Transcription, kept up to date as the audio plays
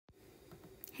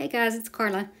Hey guys, it's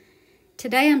Carla.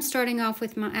 Today I'm starting off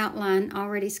with my outline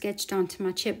already sketched onto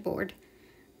my chipboard.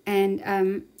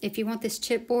 And if you want this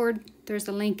chipboard, there's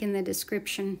a link in the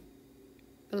description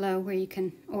below where you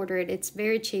can order it. It's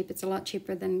very cheap. It's a lot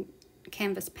cheaper than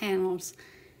canvas panels.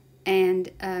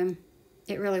 And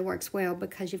it really works well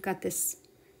because you've got this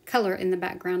color in the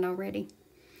background already.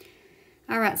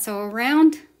 Alright, so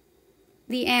around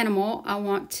the animal, I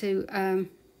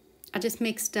just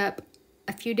mixed up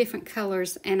a few different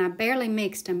colors, and I barely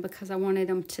mixed them because I wanted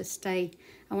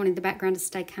the background to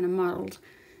stay kind of mottled.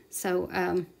 So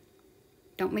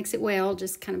don't mix it well,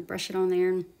 just kind of brush it on there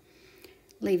and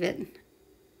leave it.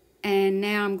 And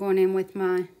now I'm going in with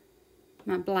my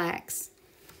blacks.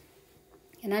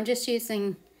 And I'm just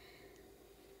using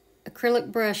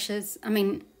acrylic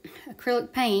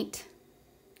paint.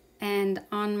 And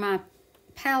on my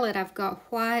palette I've got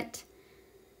white,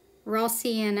 raw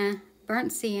sienna,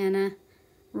 burnt sienna,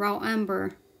 raw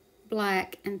umber,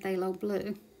 black, and phthalo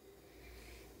blue.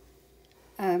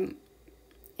 And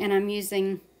I'm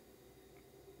using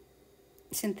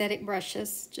synthetic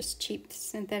brushes, just cheap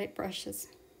synthetic brushes.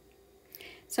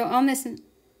 So on this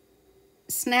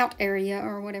snout area,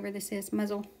 or whatever this is,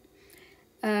 muzzle,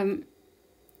 I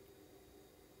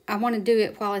want to do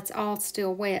it while it's all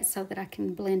still wet so that I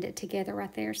can blend it together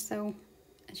right there. So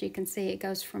as you can see, it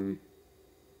goes from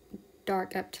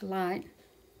dark up to light.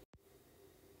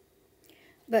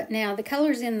 But now the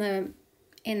colors in the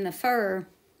fur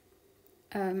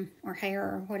or hair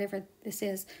or whatever this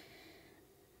is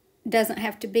doesn't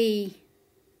have to be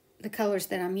the colors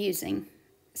that I'm using.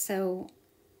 So,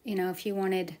 you know, if you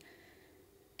wanted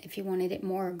it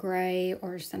more gray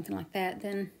or something like that,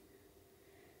 then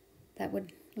that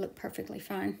would look perfectly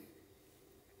fine.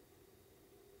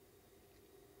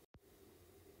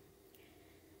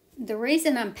 The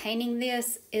reason I'm painting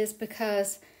this is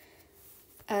because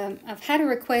I've had a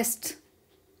request,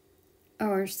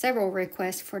 or several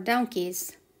requests, for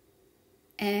donkeys,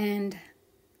 and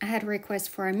I had a request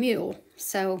for a mule.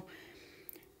 So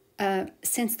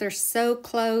since they're so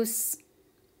close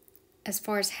as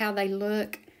far as how they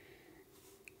look,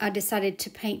 I decided to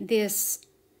paint this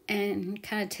and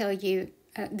kind of tell you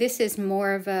this is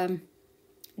more of a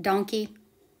donkey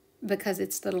because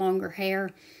it's the longer hair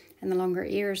and the longer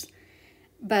ears.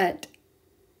 But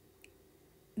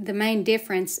the main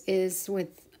difference is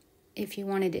if you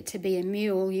wanted it to be a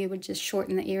mule, you would just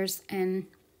shorten the ears and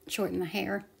shorten the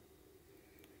hair.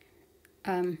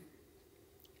 You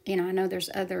know, I know there's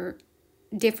other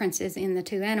differences in the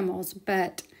two animals,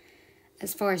 but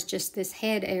as far as just this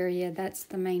head area, that's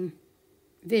the main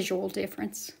visual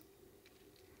difference.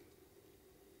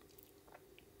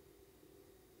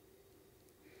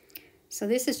 So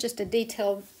this is just a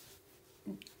detail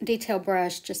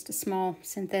brush, just a small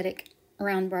synthetic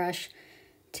round brush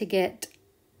to get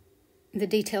the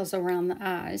details around the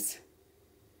eyes,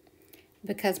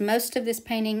 because most of this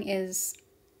painting is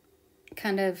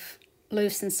kind of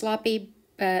loose and sloppy,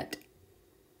 but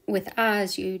with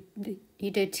eyes you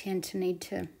do tend to need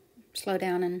to slow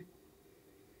down and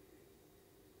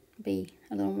be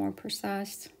a little more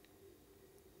precise.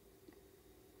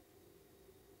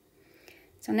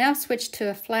 So now I've switched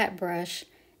to a flat brush,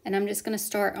 and I'm just going to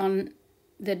start on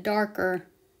the darker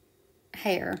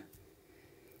hair.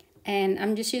 And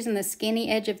I'm just using the skinny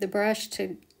edge of the brush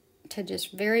to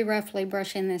just very roughly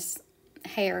brush in this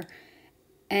hair.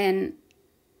 And,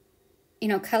 you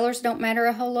know, colors don't matter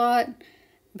a whole lot,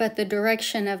 but the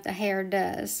direction of the hair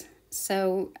does.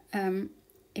 So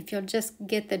if you'll just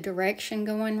get the direction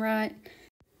going right,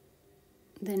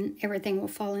 then everything will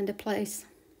fall into place.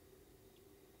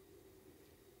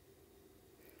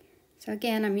 So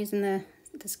again, I'm using the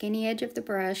skinny edge of the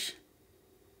brush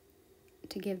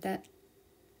to give that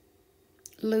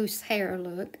loose hair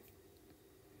look.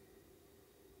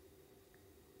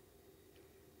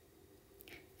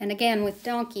 And again, with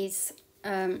donkeys,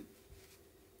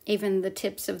 even the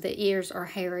tips of the ears are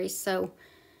hairy. So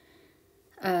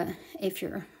if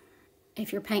you're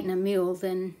painting a mule,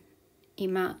 then you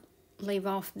might leave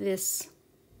off the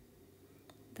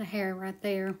hair right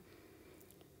there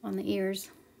on the ears,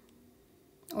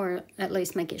 or at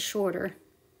least make it shorter.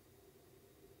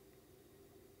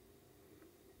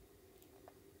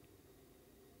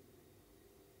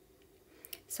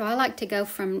 So I like to go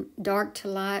from dark to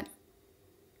light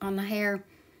on the hair,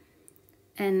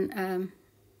 and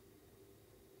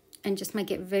just make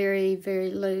it very, very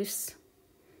loose.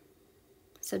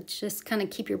 So just kind of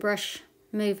keep your brush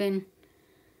moving,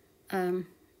 and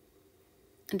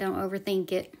don't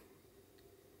overthink it.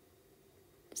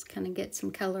 Just kind of get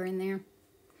some color in there,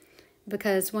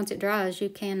 because once it dries, you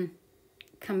can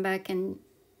come back and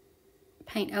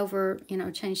paint over, you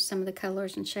know, change some of the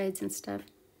colors and shades and stuff.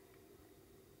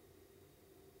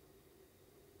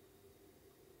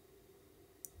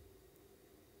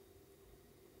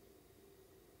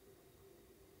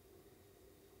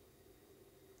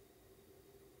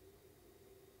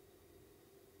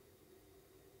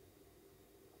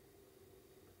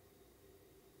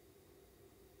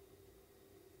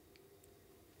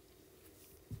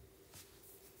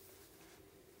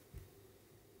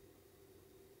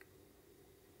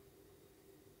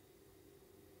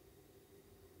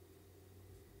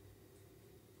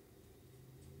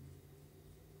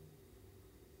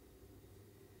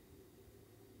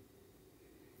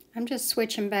 I'm just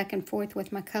switching back and forth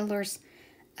with my colors.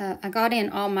 I got in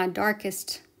all my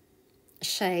darkest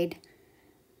shade,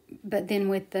 but then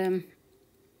with the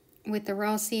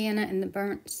raw sienna and the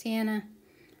burnt sienna,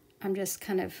 I'm just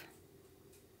kind of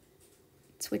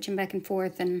switching back and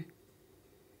forth and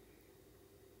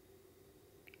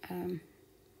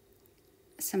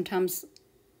sometimes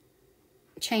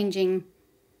changing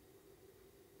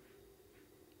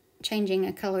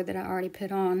a color that I already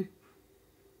put on.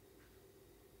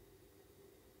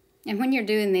 And when you're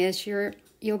doing this,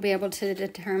 you'll be able to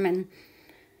determine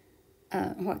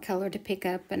what color to pick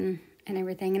up and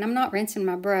everything. And I'm not rinsing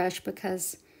my brush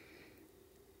because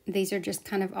these are just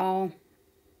kind of all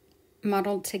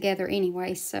modeled together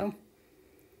anyway, so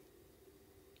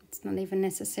it's not even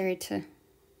necessary to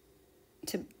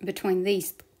between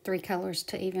these three colors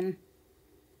to even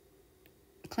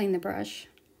clean the brush.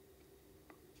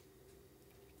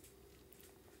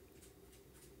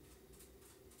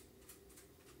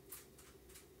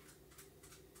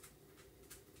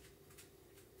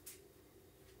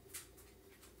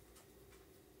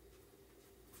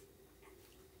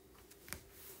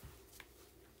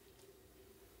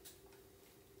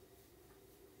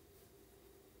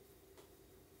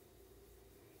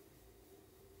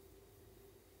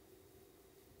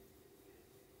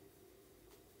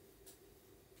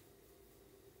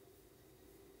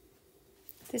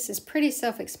 This is pretty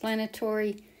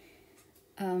self-explanatory,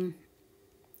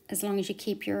 as long as you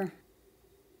keep your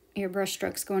brush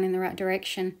strokes going in the right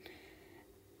direction.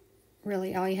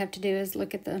 Really, all you have to do is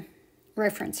look at the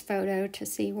reference photo to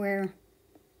see where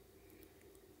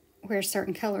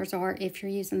certain colors are if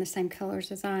you're using the same colors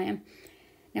as I am.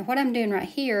 Now, what I'm doing right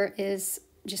here is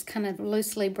just kind of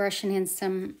loosely brushing in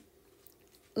some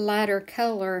lighter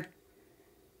color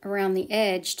around the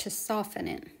edge to soften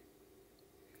it.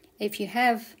 If you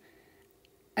have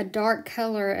a dark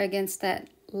color against that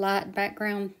light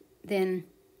background, then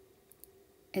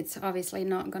it's obviously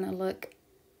not going to look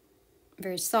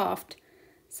very soft.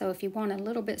 So if you want a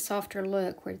little bit softer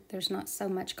look where there's not so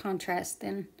much contrast,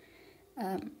 then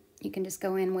you can just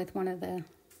go in with one of the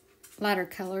lighter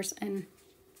colors and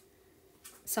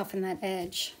soften that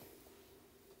edge.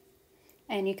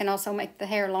 And you can also make the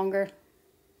hair longer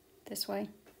this way.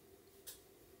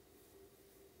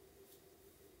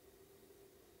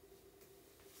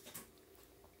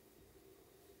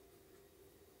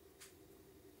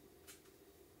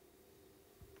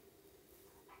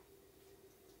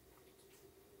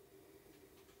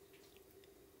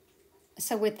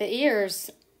 So with the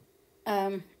ears,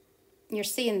 you're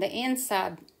seeing the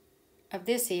inside of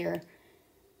this ear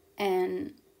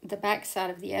and the back side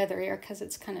of the other ear because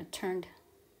it's kind of turned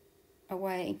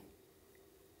away.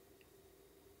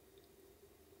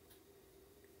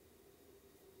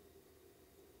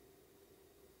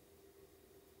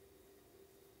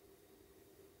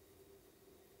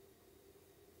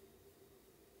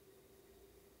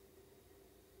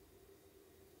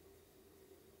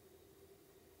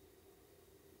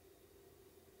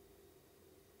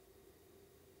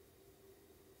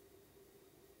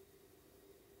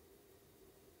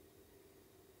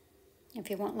 If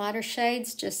you want lighter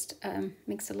shades, just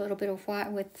mix a little bit of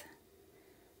white with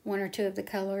one or two of the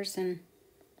colors and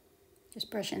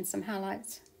just brush in some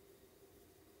highlights.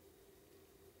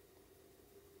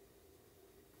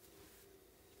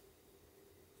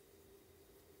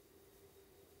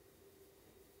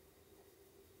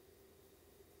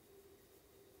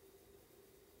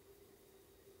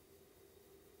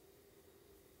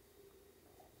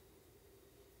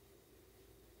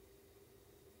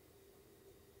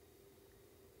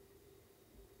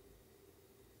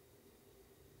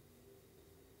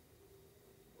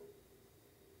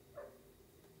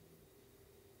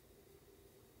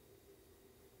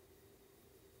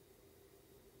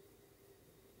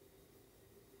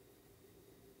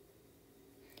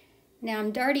 Now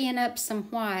I'm dirtying up some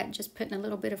white, just putting a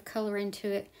little bit of color into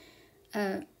it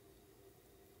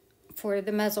for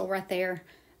the muzzle right there,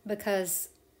 because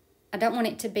I don't want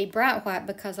it to be bright white,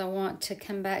 because I want to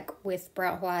come back with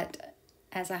bright white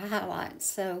as a highlight.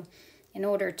 So in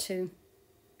order to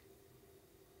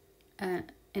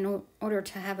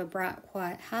have a bright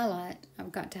white highlight,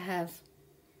 I've got to have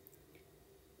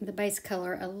the base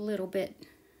color a little bit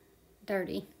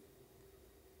dirty.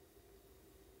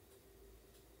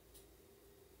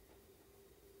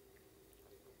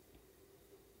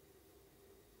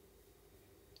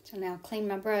 So now clean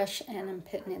my brush and I'm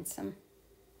putting in some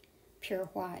pure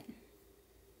white.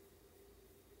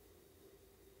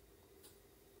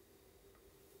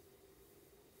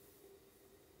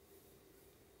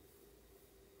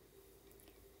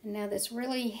 And now this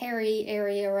really hairy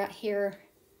area right here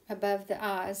above the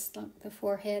eyes, like the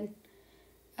forehead,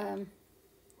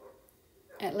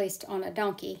 at least on a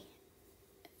donkey,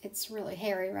 it's really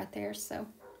hairy right there. So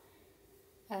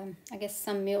I guess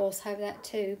some mules have that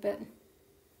too, but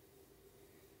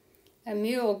a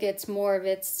mule gets more of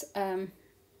its hair,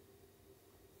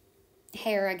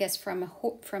 I guess, from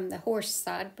the horse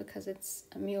side, because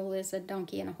a mule is a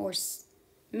donkey and a horse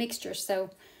mixture. So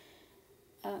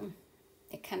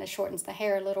it kind of shortens the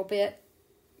hair a little bit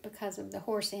because of the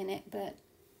horse in it, but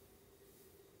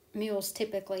mules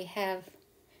typically have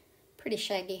pretty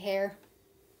shaggy hair.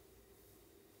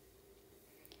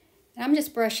 And I'm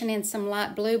just brushing in some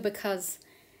light blue because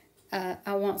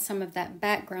I want some of that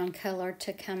background color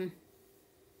to come,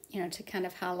 to kind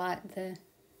of highlight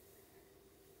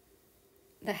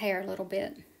the hair a little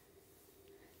bit.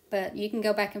 But you can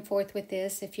go back and forth with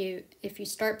this. If you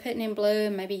start putting in blue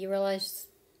and maybe you realize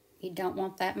you don't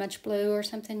want that much blue or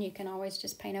something, you can always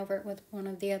just paint over it with one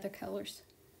of the other colors.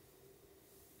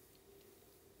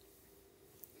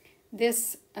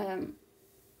 This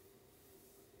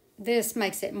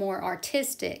makes it more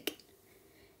artistic.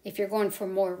 If you're going for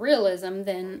more realism,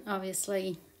 then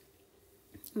obviously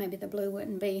maybe the blue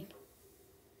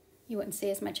you wouldn't see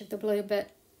as much of the blue,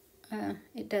 but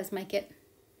it does make it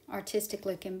artistic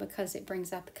looking because it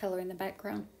brings out the color in the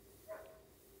background.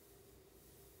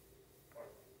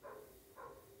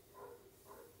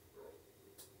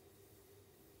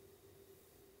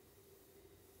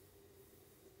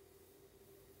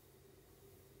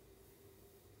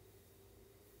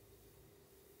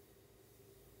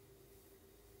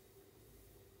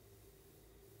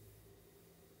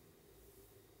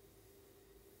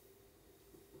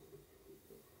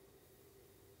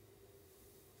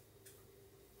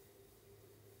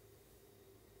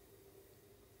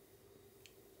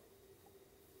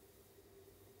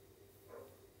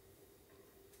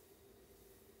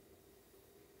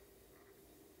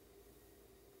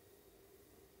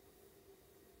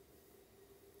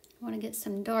 I want to get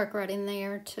some dark right in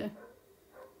there to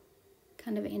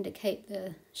kind of indicate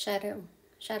the shadow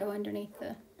underneath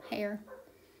the hair.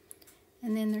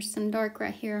 And then there's some dark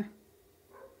right here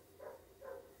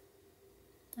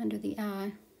under the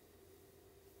eye.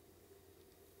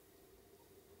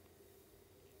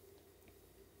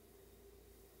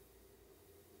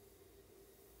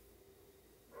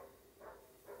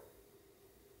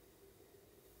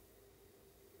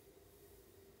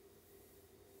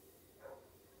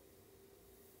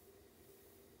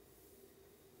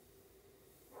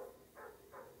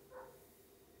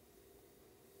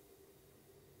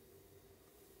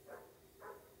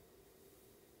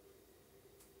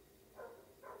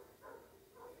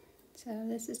 So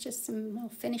this is just some little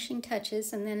finishing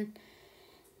touches, and then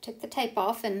took the tape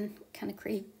off and kind of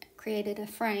created a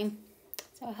frame.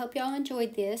 So I hope y'all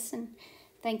enjoyed this, and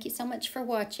thank you so much for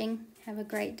watching. Have a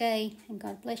great day, and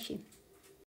God bless you.